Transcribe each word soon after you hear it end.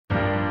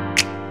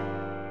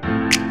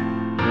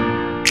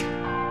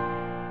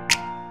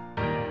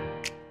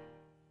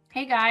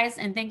guys,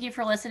 and thank you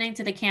for listening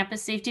to the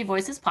Campus Safety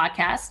Voices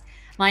podcast.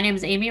 My name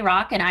is Amy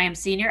Rock, and I am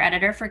Senior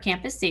Editor for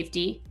Campus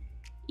Safety.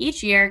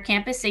 Each year,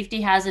 Campus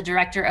Safety has a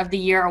Director of the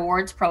Year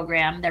awards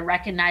program that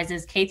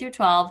recognizes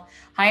K-12,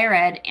 higher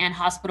ed, and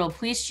hospital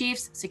police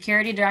chiefs,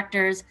 security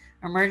directors,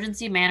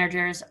 emergency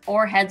managers,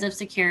 or heads of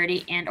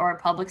security and/or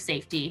public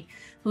safety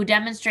who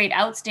demonstrate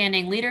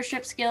outstanding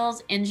leadership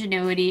skills,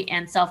 ingenuity,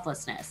 and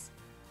selflessness.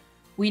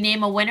 We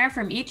name a winner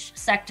from each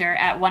sector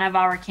at one of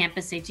our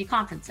Campus Safety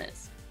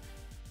conferences.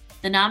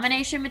 The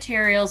nomination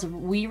materials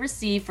we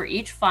receive for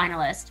each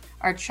finalist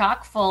are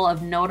chock full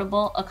of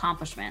notable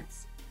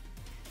accomplishments.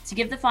 To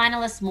give the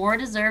finalists more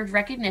deserved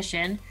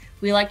recognition,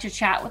 we like to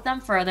chat with them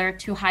further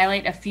to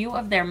highlight a few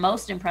of their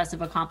most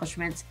impressive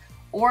accomplishments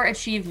or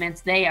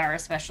achievements they are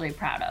especially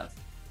proud of.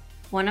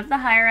 One of the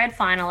higher ed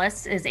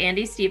finalists is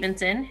Andy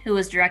Stevenson, who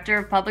is Director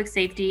of Public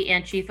Safety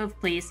and Chief of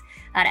Police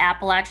at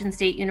Appalachian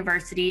State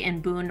University in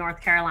Boone, North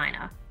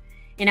Carolina.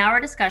 In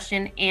our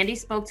discussion, Andy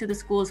spoke to the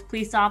school's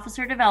Police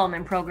Officer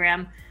Development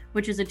Program,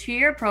 which is a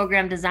 2-year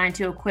program designed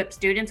to equip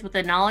students with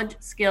the knowledge,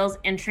 skills,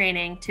 and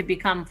training to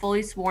become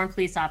fully sworn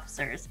police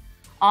officers,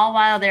 all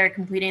while they are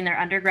completing their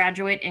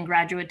undergraduate and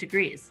graduate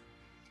degrees.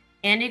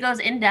 Andy goes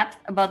in depth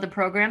about the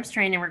program's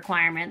training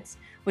requirements,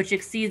 which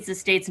exceeds the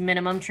state's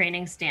minimum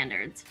training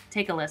standards.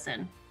 Take a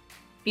listen.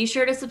 Be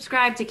sure to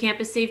subscribe to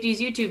Campus Safety's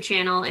YouTube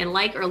channel and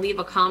like or leave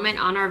a comment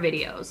on our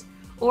videos.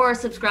 Or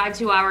subscribe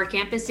to our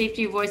Campus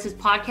Safety Voices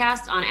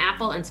podcast on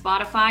Apple and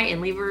Spotify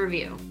and leave a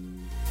review.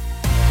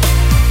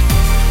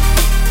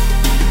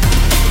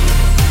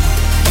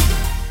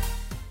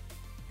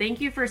 Thank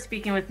you for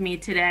speaking with me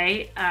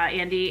today,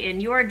 Andy. And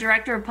you are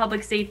Director of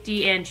Public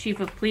Safety and Chief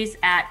of Police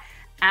at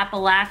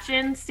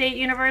Appalachian State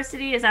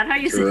University. Is that how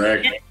you say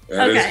it?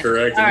 That is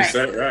correct. You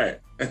said it right.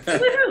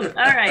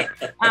 All right.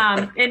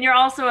 And you're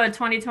also a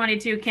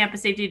 2022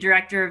 Campus Safety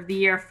Director of the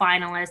Year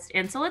finalist.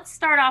 And so let's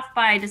start off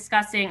by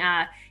discussing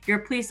your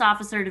Police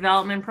Officer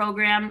Development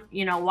Program,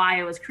 why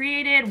it was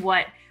created,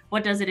 what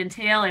does it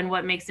entail, and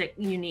what makes it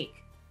unique?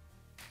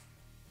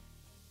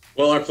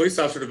 Well, our Police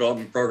Officer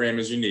Development Program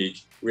is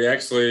unique. We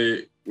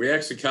actually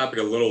copied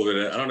a little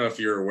bit. I don't know if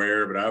you're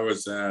aware, but I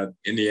was at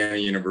Indiana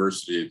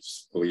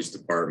University's police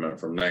department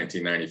from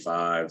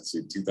 1995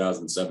 to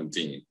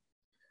 2017.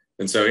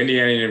 And so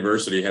Indiana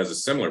University has a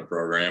similar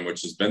program,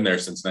 which has been there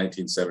since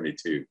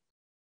 1972.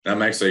 And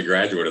I'm actually a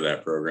graduate of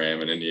that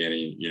program at Indiana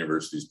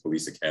University's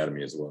Police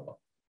Academy as well.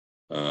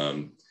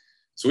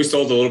 So we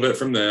stole a little bit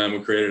from them. We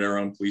created our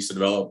own Police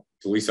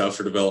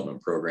Officer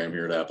Development Program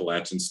here at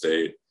Appalachian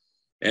State.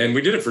 And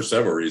we did it for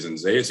several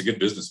reasons. A, it's a good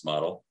business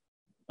model.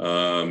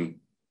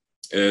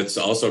 It's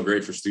also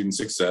great for student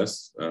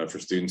success, for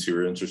students who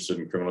are interested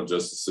in criminal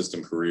justice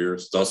system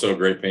careers. It's also a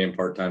great paying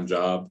part-time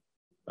job.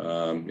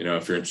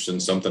 If you're interested in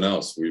something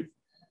else,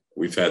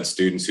 we've had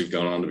students who've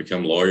gone on to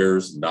become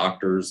lawyers and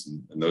doctors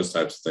and those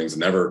types of things,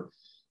 and never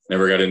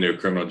got into a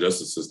criminal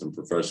justice system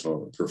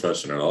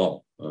profession at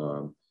all.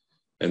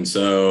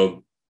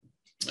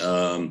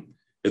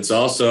 It's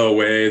also a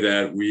way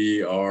that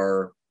we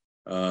are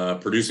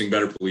producing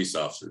better police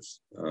officers.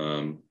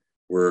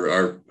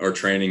 Where our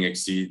training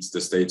exceeds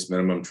the state's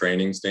minimum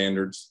training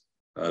standards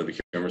to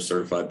become a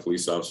certified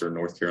police officer in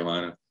North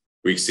Carolina.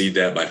 We exceed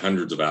that by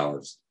hundreds of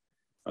hours.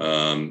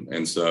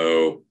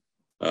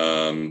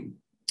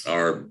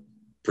 Our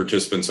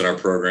participants in our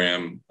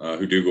program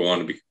who do go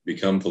on to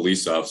become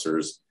police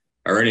officers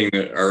are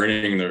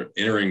entering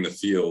the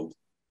field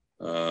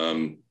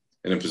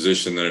in a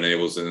position that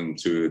enables them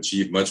to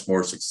achieve much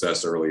more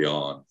success early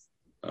on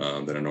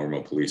than a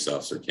normal police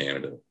officer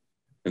candidate.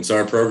 And so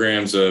our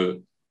program's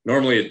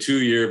normally a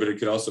 2-year, but it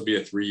could also be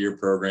a 3-year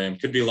program.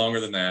 Could be longer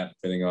than that,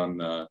 depending on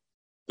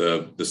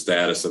the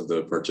status of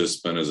the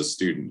participant as a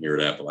student here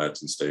at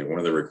Appalachian State. One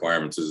of the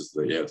requirements is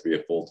that you have to be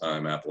a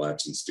full-time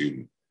Appalachian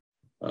student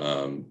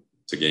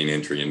to gain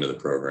entry into the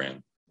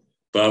program.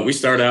 But we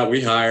start out,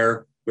 we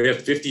have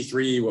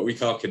 53 what we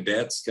call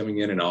cadets coming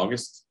in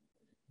August,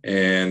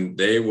 and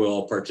they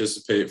will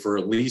participate for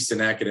at least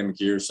an academic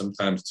year,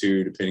 sometimes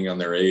 2, depending on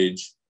their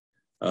age.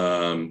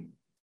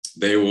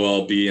 They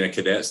will be in a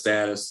cadet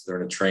status. They're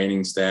in a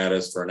training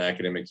status for an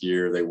academic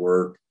year. They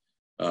work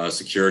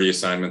security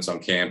assignments on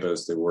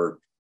campus. They work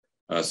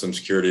some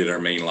security at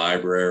our main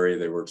library.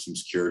 They work some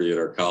security at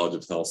our College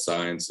of Health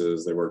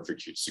Sciences. They work for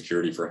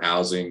security for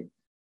housing.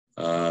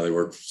 They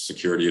work for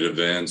security at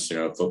events,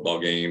 football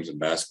games and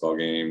basketball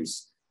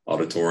games,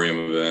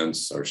 auditorium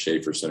events. Our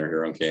Schaefer Center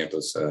here on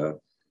campus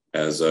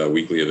has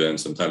weekly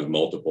events, sometimes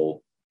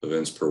multiple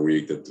events per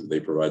week that they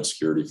provide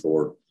security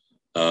for.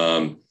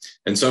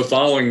 And so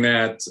following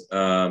that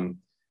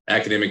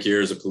academic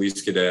year as a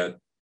police cadet,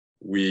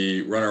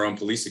 we run our own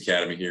police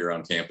academy here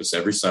on campus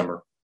every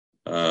summer.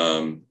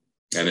 And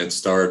it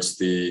starts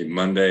the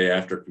Monday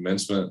after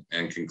commencement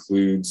and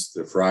concludes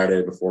the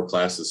Friday before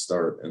classes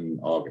start in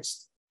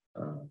August.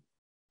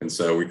 And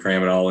so we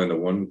cram it all into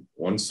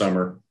one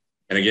summer.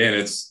 And again,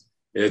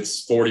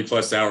 it's 40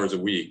 plus hours a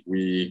week.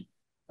 We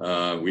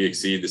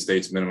exceed the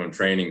state's minimum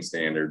training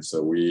standards.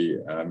 So we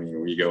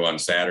go on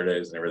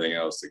Saturdays and everything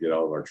else to get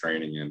all of our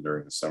training in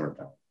during the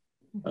summertime.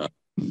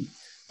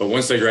 But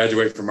once they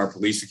graduate from our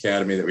police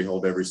academy that we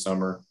hold every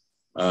summer,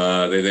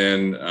 they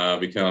then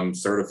become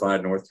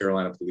certified North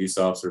Carolina police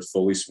officers,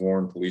 fully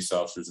sworn police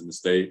officers in the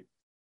state.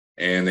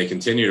 And they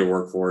continue to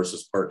work for us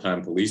as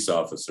part-time police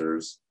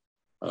officers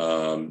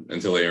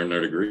until they earn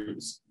their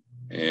degrees.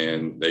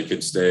 And they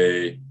could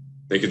stay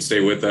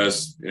with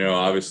us.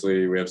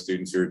 Obviously we have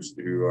students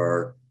who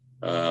are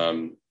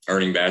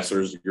earning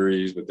bachelor's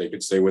degrees, but they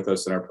could stay with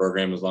us in our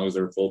program as long as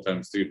they're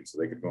full-time students. So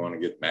they could go on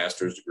and get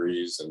master's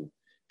degrees and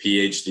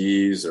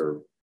PhDs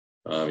or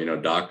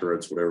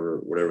doctorates,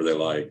 whatever they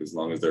like, as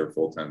long as they're a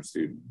full-time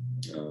student.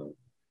 So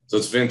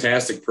it's a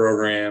fantastic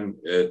program.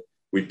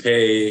 We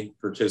pay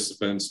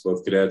participants,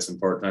 both cadets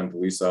and part-time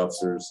police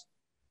officers,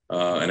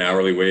 an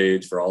hourly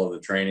wage for all of the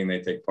training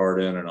they take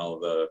part in and all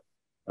of the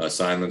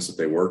assignments that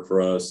they work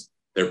for us.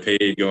 They're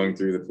paid going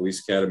through the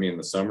police academy in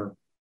the summer,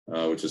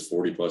 which is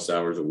 40 plus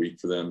hours a week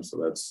for them. So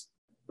that's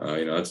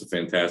a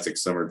fantastic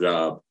summer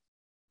job.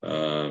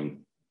 And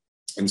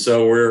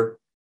so we're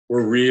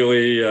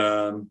really,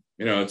 we're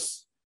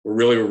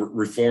really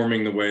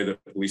reforming the way that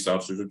police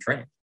officers are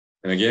trained.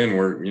 And again,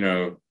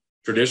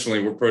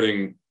 traditionally we're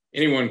putting,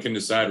 anyone can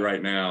decide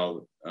right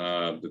now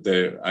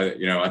that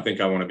I think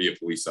I want to be a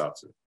police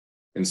officer.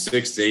 In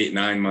 6 to 8,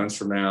 9 months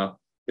from now,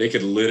 they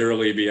could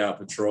literally be out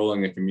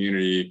patrolling the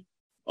community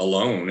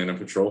alone in a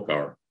patrol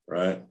car,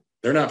 right?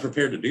 They're not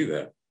prepared to do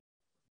that.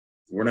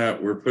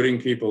 We're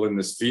putting people in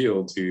this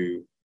field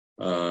who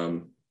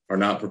are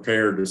not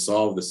prepared to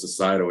solve the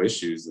societal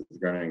issues that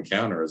they're going to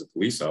encounter as a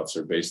police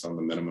officer based on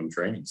the minimum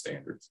training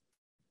standards.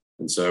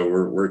 And so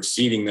we're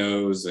exceeding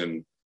those,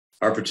 and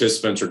our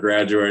participants are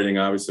graduating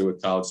obviously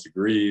with college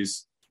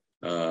degrees.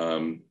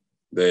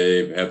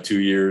 They have 2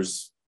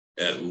 years,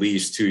 at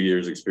least 2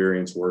 years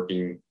experience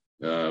working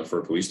for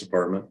a police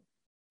department.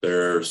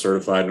 They're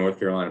certified North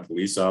Carolina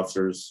police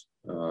officers,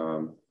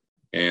 and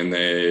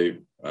they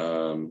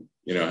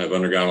have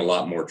undergone a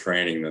lot more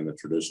training than the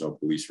traditional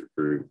police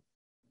recruit.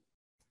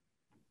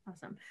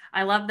 Awesome.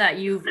 I love that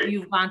you've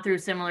gone through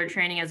similar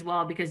training as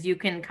well, because you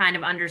can kind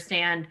of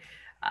understand.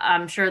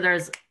 I'm sure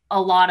there's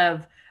a lot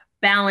of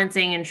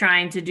balancing and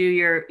trying to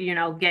do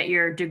get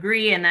your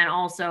degree and then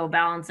also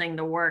balancing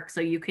the work.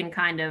 So you can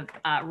kind of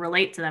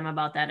relate to them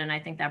about that. And I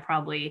think that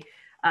probably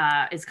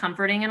is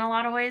comforting in a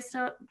lot of ways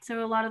to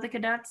a lot of the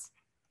cadets.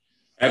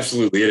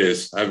 Absolutely, it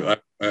is. I've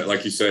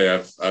like you say,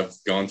 I've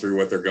gone through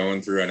what they're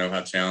going through. I know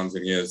how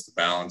challenging it is to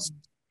balance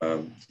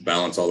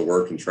all the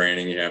work and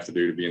training you have to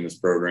do to be in this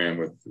program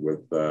with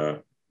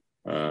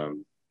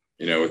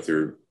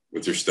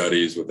your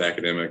studies, with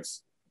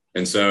academics.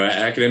 And so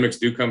academics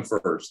do come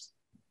first.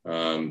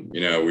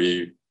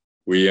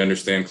 We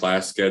understand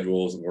class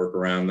schedules and work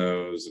around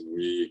those, and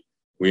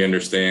we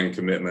understand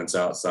commitments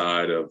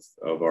outside of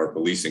our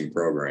policing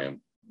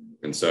program.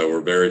 And so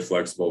we're very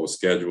flexible with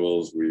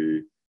schedules.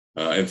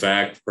 In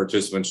fact,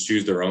 participants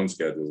choose their own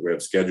schedules. We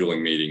have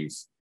scheduling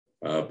meetings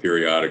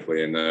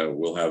periodically, and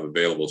we'll have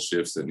available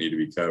shifts that need to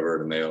be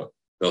covered, and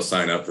they'll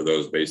sign up for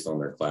those based on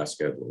their class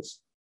schedules.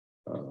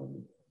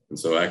 And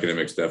so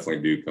academics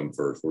definitely do come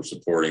first. We're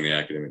supporting the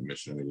academic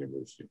mission of the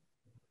university.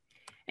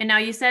 And now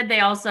you said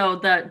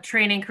the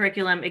training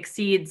curriculum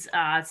exceeds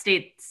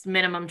state's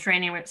minimum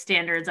training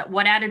standards.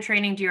 What added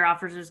training do your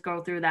officers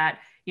go through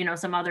that,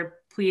 some other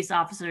police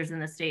officers in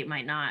the state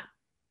might not?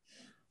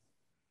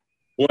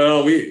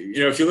 Well,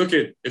 if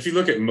you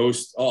look at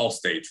all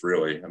states,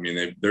 really, I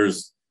mean,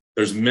 there's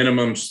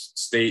minimum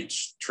state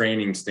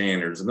training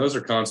standards, and those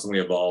are constantly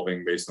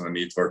evolving based on the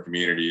needs of our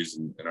communities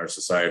and our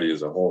society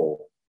as a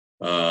whole.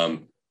 But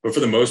for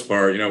the most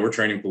part, we're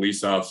training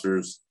police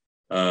officers,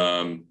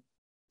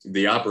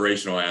 the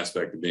operational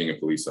aspect of being a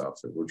police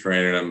officer. We're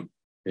training them,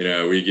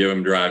 we give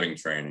them driving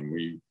training.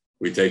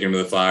 We take them to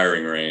the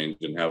firing range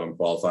and have them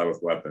qualify with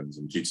weapons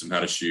and teach them how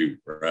to shoot,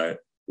 right?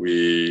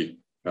 We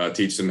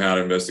teach them how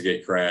to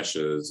investigate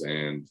crashes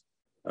and,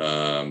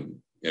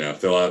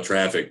 fill out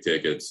traffic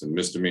tickets and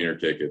misdemeanor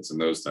tickets and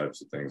those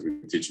types of things.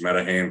 We teach them how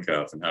to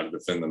handcuff and how to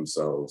defend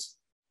themselves.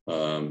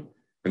 And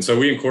so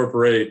we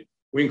incorporate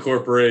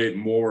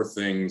more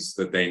things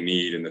that they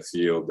need in the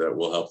field that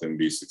will help them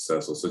be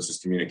successful, such as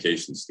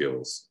communication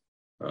skills.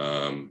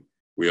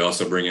 We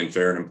also bring in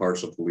fair and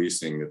impartial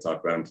policing to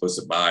talk about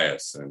implicit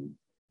bias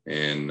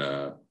and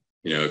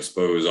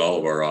expose all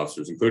of our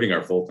officers, including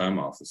our full-time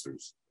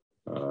officers,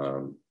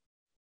 to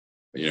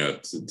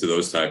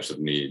those types of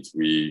needs.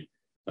 We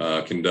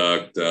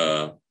conduct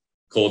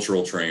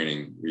cultural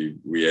training.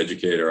 We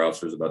educate our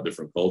officers about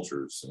different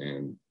cultures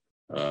and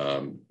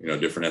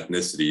different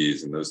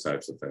ethnicities and those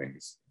types of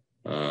things.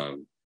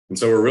 And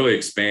so we're really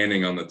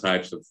expanding on the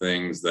types of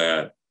things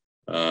that,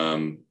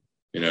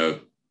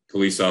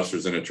 police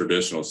officers in a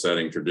traditional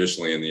setting,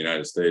 traditionally in the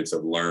United States,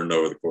 have learned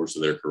over the course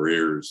of their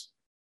careers.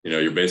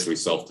 You're basically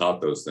self-taught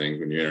those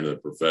things when you enter the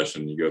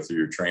profession. You go through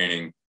your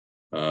training,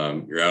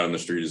 you're out on the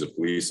street as a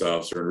police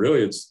officer, and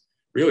really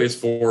it's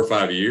 4 or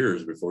 5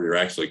 years before you're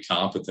actually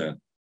competent,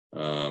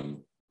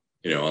 on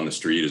the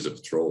street as a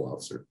patrol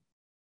officer.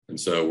 And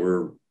so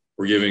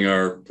we're giving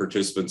our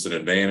participants an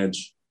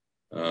advantage.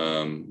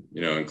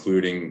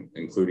 including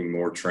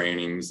more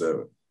trainings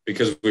that,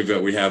 because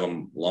we have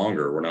them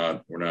longer. We're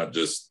not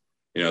just,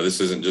 this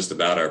isn't just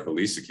about our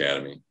police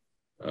academy.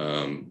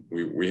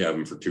 We have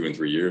them for 2 and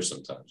 3 years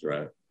sometimes,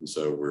 right? And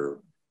so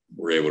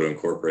we're able to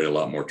incorporate a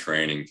lot more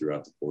training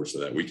throughout the course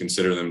of that. We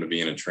consider them to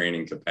be in a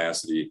training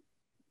capacity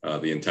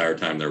the entire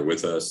time they're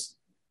with us.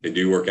 They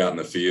do work out in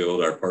the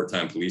field. Our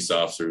part-time police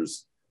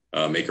officers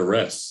make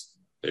arrests.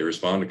 They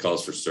respond to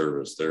calls for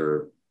service.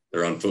 They're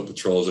on foot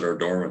patrols at our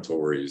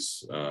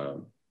dormitories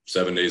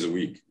 7 days a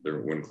week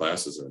when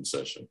classes are in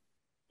session.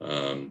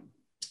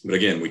 But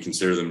again, we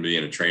consider them to be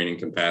in a training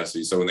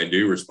capacity. So when they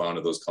do respond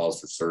to those calls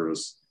for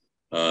service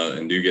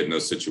and do get in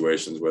those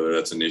situations, whether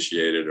that's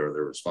initiated or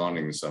they're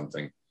responding to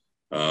something,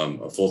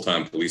 a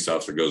full-time police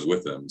officer goes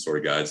with them, sort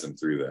of guides them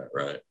through that,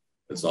 right?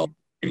 It's all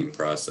a training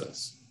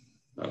process.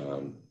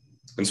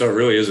 And so it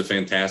really is a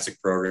fantastic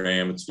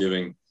program.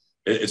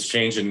 It's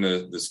changing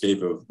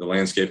the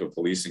landscape of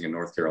policing in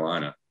North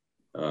Carolina.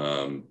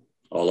 We're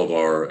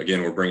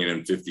bringing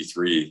in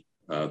 53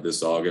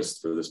 this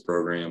August for this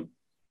program.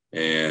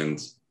 And,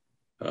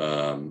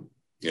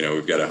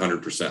 we've got a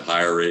 100%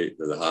 hire rate.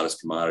 They're the hottest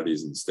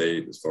commodities in the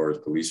state as far as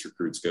police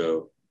recruits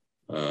go.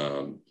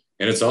 And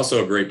it's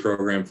also a great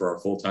program for our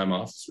full-time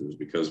officers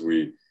because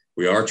we're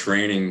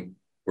training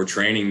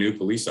new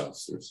police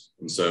officers.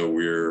 And so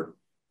we're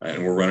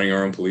running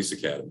our own police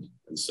academy.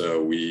 And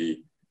so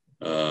we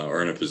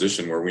are in a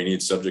position where we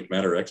need subject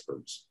matter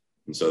experts.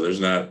 And so there's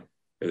not,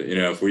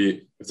 if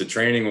the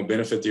training will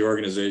benefit the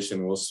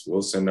organization,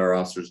 we'll send our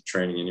officers to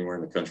training anywhere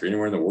in the country,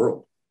 anywhere in the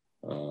world.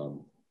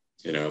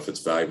 If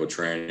it's valuable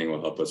training,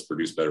 will help us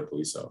produce better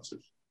police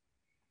officers.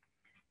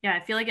 Yeah, I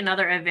feel like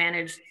another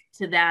advantage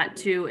to that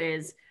too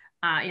is,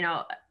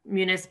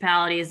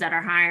 municipalities that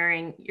are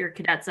hiring your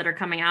cadets that are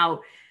coming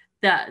out,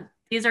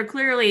 these are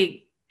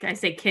clearly, I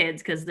say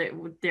kids because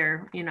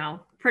they're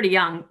pretty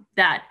young,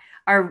 that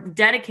are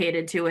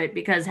dedicated to it,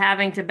 because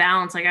having to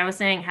balance, like I was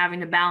saying,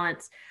 having to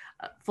balance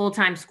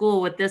full-time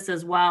school with this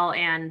as well,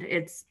 and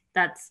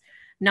that's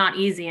not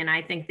easy. And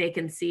I think they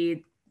can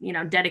see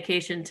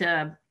dedication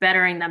to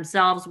bettering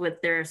themselves with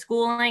their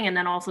schooling, and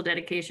then also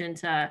dedication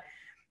to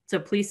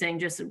policing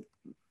just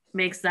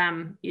makes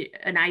them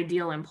an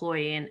ideal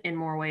employee in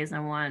more ways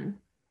than one.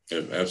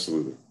 Yeah,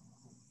 absolutely.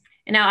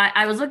 And now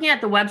I was looking at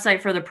the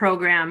website for the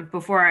program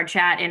before our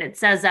chat, and it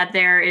says that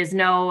there is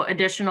no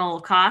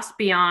additional cost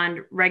beyond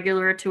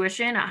regular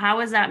tuition.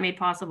 How is that made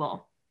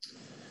possible?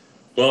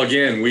 Well,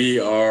 again, we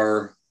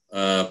are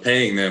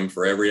paying them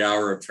for every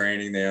hour of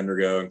training they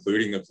undergo,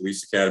 including the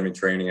police academy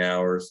training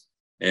hours.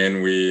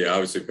 And we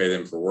obviously pay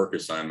them for work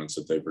assignments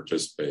that they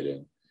participate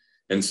in.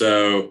 And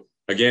so,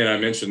 again, I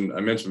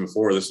mentioned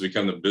before, this has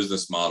become the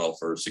business model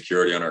for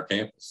security on our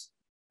campus.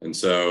 And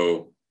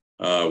so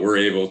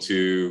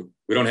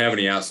we don't have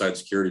any outside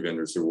security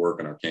vendors who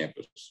work on our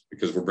campus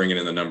because we're bringing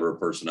in the number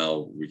of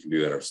personnel. We can do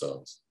that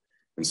ourselves.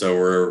 And so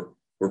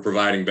we're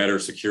providing better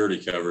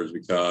security coverage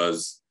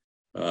because,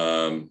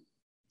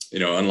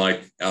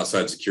 unlike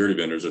outside security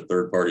vendors or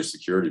third-party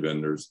security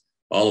vendors,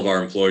 all of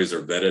our employees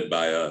are vetted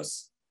by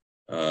us.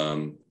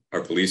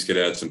 Our police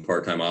cadets and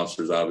part-time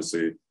officers,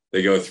 obviously,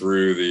 they go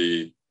through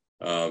the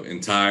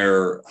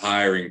entire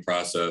hiring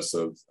process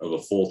of a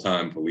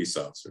full-time police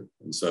officer.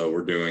 And so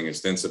we're doing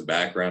extensive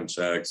background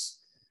checks.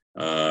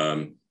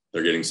 They're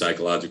getting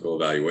psychological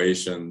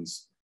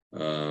evaluations,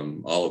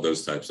 all of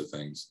those types of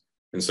things.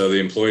 And so the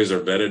employees are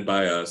vetted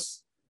by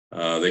us.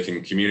 They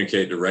can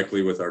communicate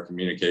directly with our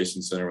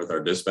communication center, with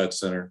our dispatch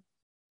center.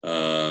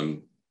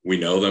 We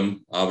know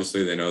them.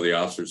 Obviously, they know the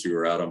officers who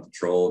are out on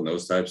patrol and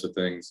those types of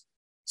things.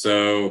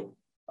 So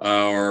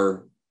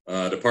our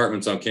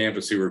departments on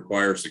campus who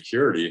require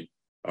security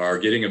are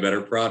getting a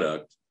better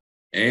product,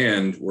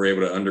 and we're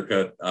able to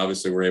undercut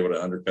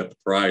the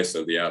price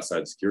of the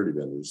outside security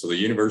vendors. So the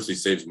university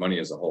saves money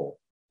as a whole,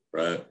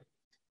 right?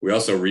 We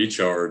also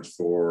recharge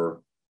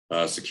for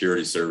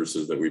security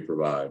services that we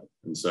provide.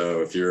 And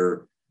so if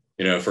you're,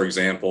 for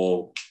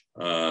example,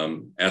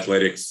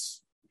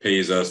 athletics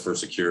pays us for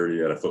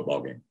security at a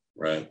football game,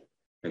 right?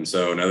 And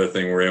so another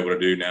thing we're able to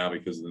do now,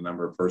 because of the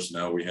number of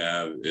personnel we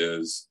have,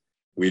 is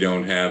we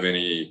don't have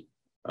any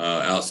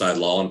outside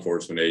law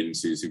enforcement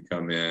agencies who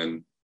come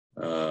in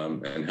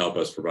and help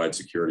us provide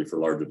security for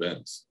large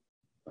events,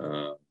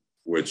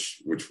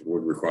 which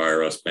would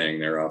require us paying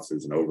their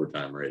officers an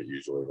overtime rate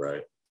usually,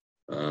 right?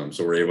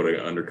 So we're able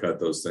to undercut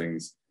those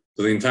things.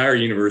 So the entire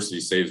university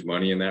saves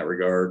money in that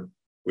regard.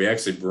 We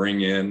actually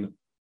bring in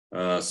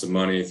some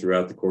money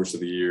throughout the course of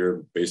the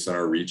year based on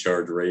our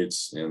recharge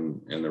rates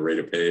and the rate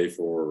of pay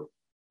for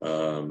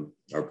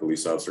our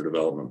police officer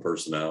development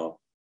personnel.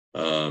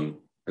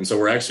 And so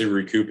we're actually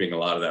recouping a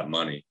lot of that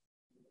money,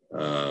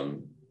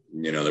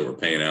 that we're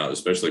paying out,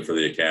 especially for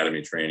the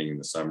academy training in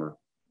the summer.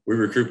 We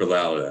recoup a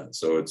lot of that.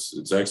 So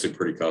it's actually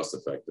pretty cost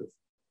effective.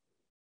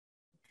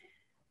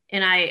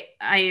 And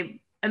I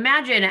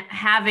imagine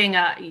having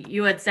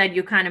you had said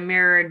you kind of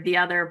mirrored the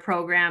other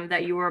program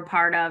that you were a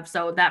part of.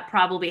 So that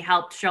probably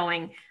helped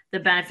showing the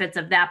benefits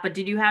of that. But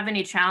did you have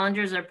any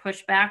challenges or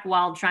pushback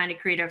while trying to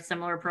create a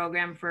similar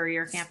program for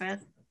your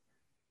campus?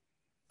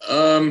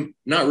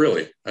 Not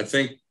really. I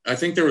think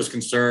there was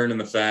concern in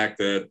the fact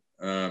that,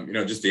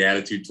 just the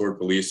attitude toward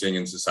policing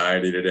in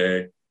society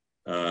today.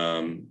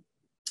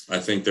 I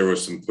think there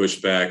was some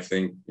pushback,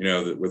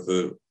 that with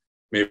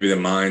maybe the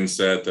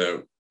mindset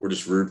that we're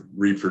just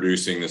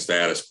reproducing the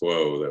status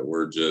quo, that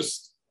we're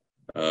just,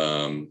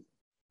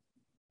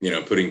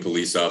 putting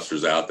police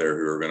officers out there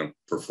who are going to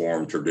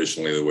perform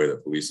traditionally the way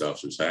that police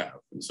officers have.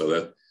 And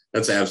so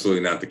that's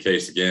absolutely not the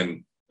case.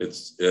 Again,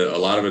 it's a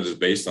lot of it is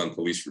based on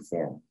police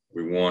reform.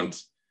 We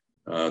want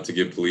to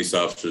give police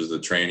officers the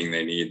training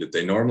they need that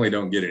they normally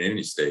don't get in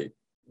any state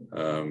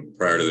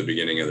prior to the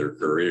beginning of their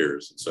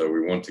careers. So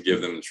we want to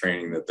give them the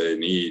training that they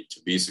need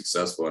to be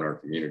successful in our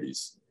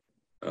communities.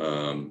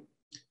 One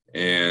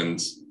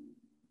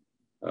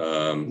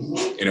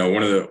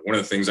of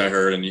the things I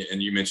heard, and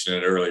you mentioned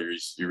it earlier,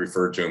 you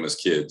referred to them as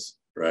kids,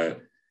 right?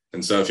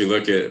 And so if you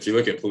look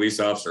at police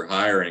officer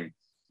hiring,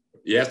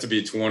 you have to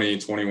be 20,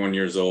 21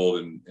 years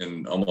old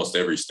in almost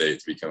every state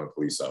to become a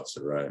police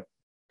officer, right?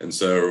 And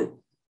so,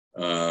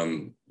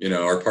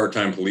 our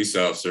part-time police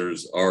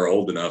officers are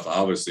old enough,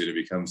 obviously, to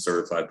become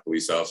certified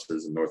police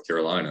officers in North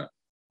Carolina,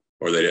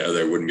 or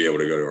they wouldn't be able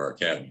to go to our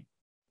academy.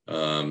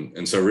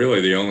 And so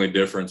really the only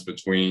difference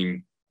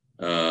between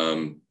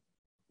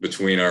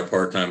our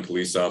part-time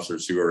police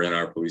officers who are in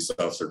our police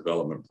officer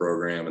development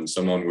program and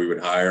someone we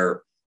would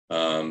hire,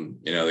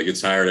 that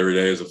gets hired every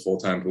day as a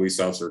full-time police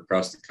officer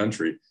across the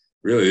country,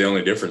 really the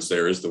only difference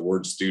there is the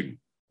word student,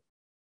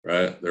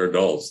 right? They're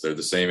adults. They're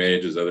the same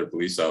age as other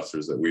police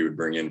officers that we would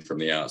bring in from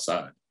the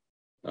outside.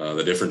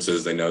 The difference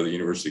is they know the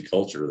university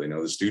culture. They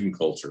know the student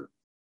culture.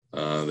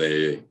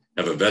 They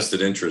have a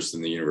vested interest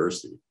in the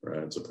university,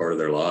 right? It's a part of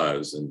their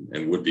lives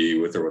and would be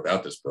with or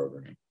without this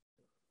program.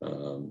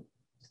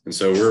 And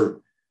so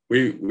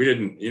we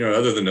didn't,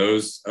 other than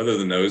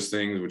those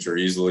things, which are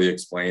easily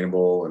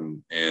explainable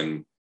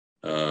and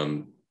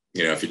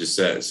if you just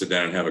sit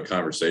down and have a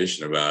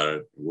conversation about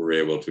it, we're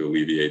able to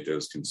alleviate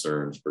those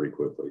concerns pretty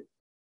quickly.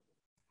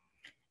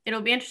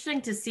 It'll be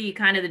interesting to see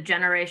kind of the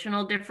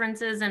generational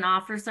differences in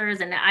officers.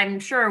 And I'm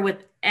sure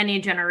with any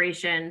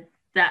generation,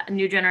 that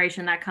new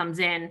generation that comes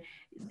in,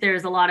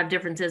 there's a lot of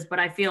differences, but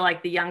I feel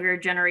like the younger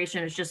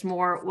generation is just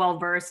more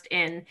well-versed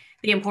in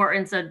the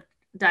importance of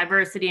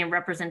diversity and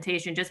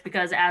representation, just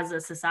because as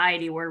a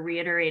society, we're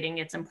reiterating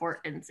its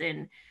importance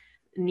and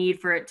need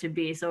for it to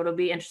be. So it'll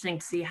be interesting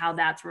to see how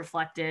that's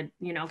reflected,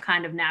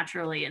 kind of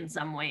naturally in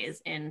some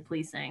ways in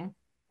policing.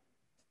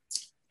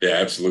 Yeah,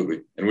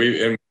 absolutely. And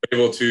we're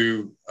able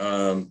to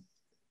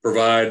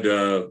provide,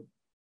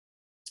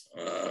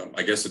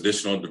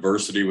 additional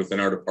diversity within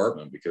our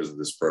department because of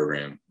this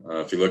program.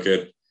 If you look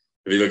at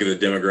the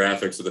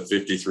demographics of the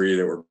 53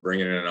 that we're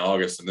bringing in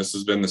August, and this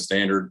has been the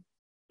standard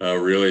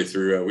really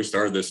through, we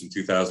started this in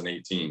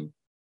 2018.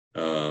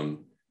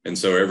 And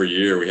so every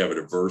year we have a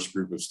diverse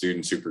group of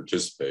students who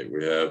participate.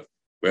 We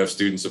have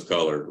students of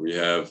color. We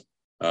have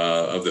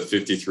of the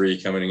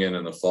 53 coming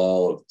in the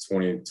fall of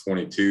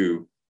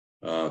 2022,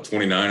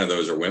 29 of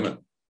those are women.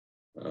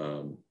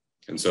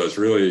 And so it's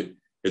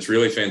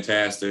really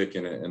fantastic.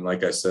 And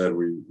like I said,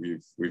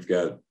 we've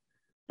got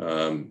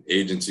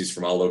agencies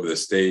from all over the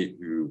state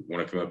who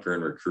want to come up here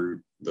and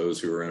recruit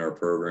those who are in our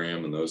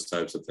program and those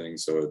types of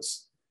things. So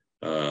it's,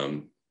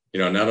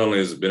 not only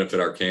does it benefit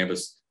our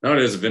campus, not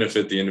only does it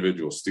benefit the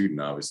individual student,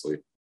 obviously,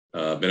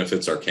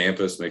 benefits our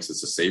campus, makes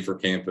us a safer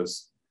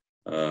campus,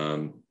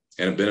 and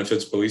it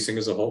benefits policing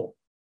as a whole.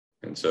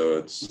 And so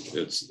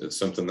it's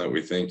something that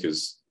we think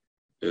is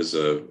just,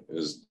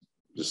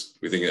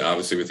 we think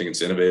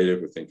it's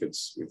innovative. We think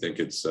it's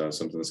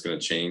something that's going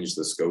to change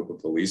the scope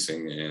of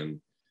policing.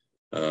 And,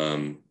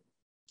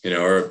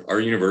 our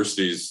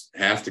universities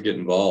have to get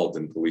involved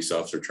in police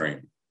officer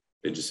training.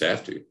 They just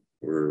have to.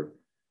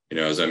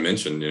 As I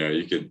mentioned,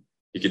 you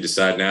could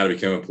decide now to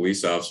become a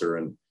police officer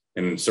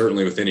and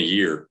certainly within a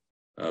year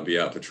be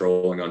out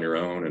patrolling on your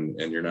own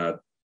and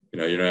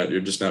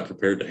you're just not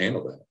prepared to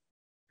handle that.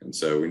 And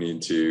so we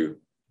need to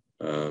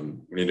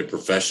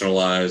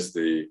professionalize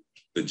the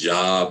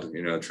job.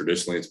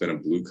 Traditionally it's been a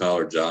blue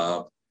collar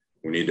job.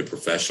 We need to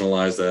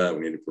professionalize that.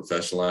 We need to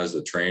professionalize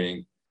the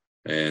training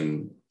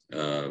and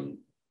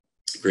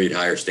create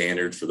higher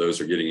standards for those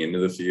who are getting into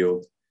the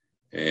field.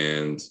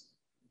 And,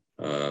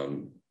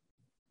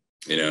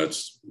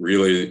 it's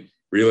really,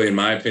 in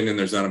my opinion,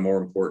 there's not a more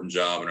important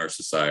job in our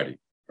society,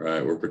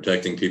 right? We're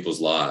protecting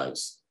people's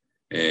lives.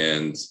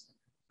 And,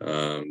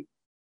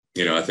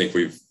 I think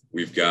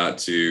we've got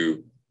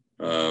to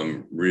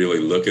really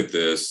look at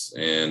this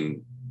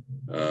and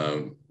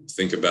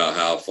think about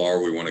how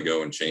far we want to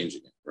go in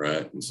changing it,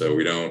 right? And so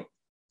we don't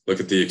look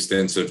at the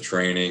extensive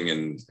training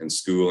and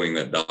schooling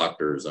that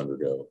doctors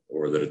undergo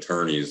or that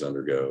attorneys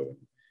undergo.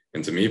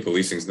 And to me,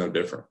 policing is no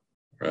different,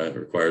 right? It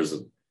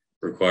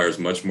requires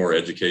much more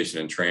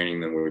education and training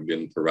than we've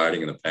been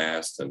providing in the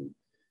past. And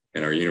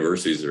our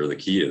universities are the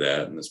key to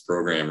that. And this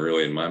program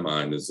really, in my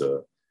mind, is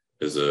a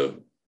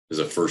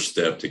first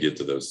step to get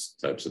to those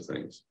types of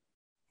things.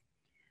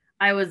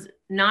 I was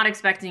not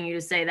expecting you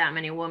to say that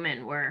many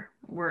women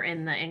were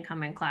in the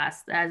incoming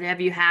class. Have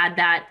you had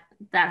that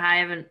high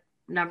of a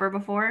number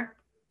before?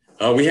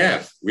 We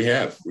have.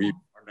 Our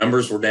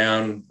numbers were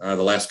down the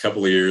last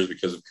couple of years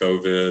because of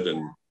COVID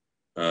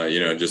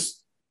and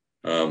just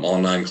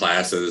online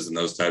classes and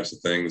those types of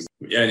things.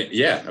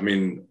 Yeah. I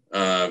mean,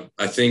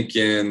 I think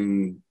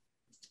in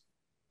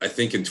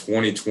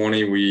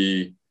 2020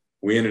 we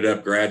ended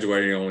up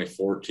graduating only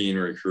 14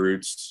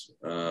 recruits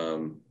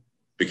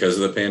because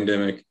of the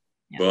pandemic,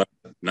 but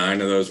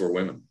 9 of those were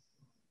women.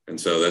 And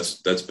so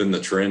that's been the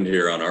trend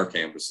here on our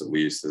campus, at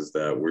least, is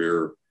that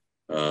we're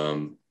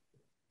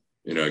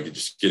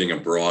just getting a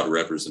broad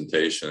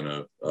representation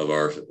of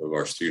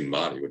our student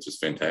body, which is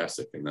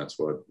fantastic. And that's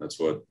what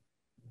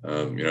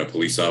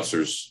police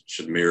officers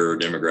should mirror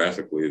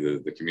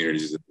demographically the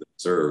communities that they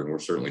serve, and we're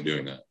certainly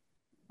doing that.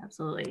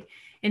 Absolutely.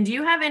 And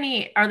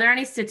are there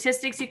any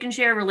statistics you can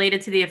share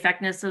related to the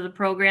effectiveness of the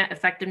program?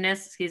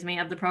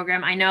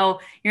 I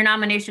know your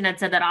nomination had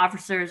said that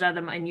officers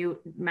and you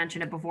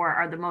mentioned it before,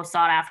 are the most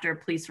sought after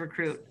police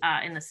recruit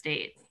in the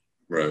state.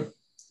 Right.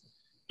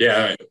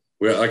 Yeah.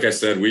 Well, like I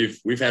said,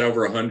 we've had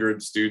over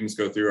 100 students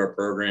go through our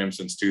program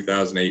since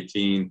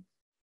 2018.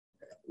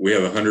 We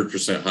have a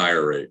 100%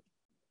 hire rate.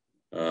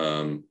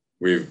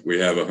 We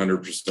have a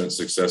 100%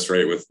 success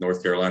rate with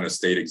North Carolina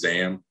state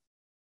exam.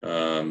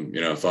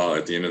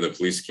 At the end of the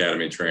police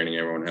academy training,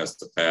 everyone has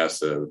to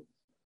pass a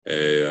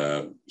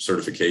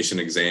certification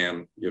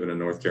exam given in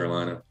North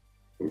Carolina.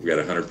 We've got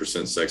a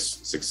 100%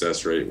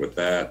 success rate with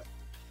that.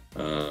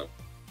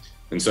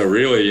 And so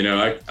really,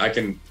 I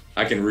can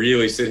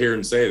really sit here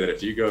and say that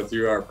if you go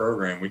through our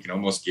program, we can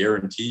almost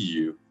guarantee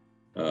you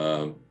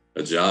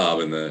a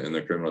job in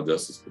the criminal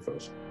justice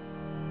profession.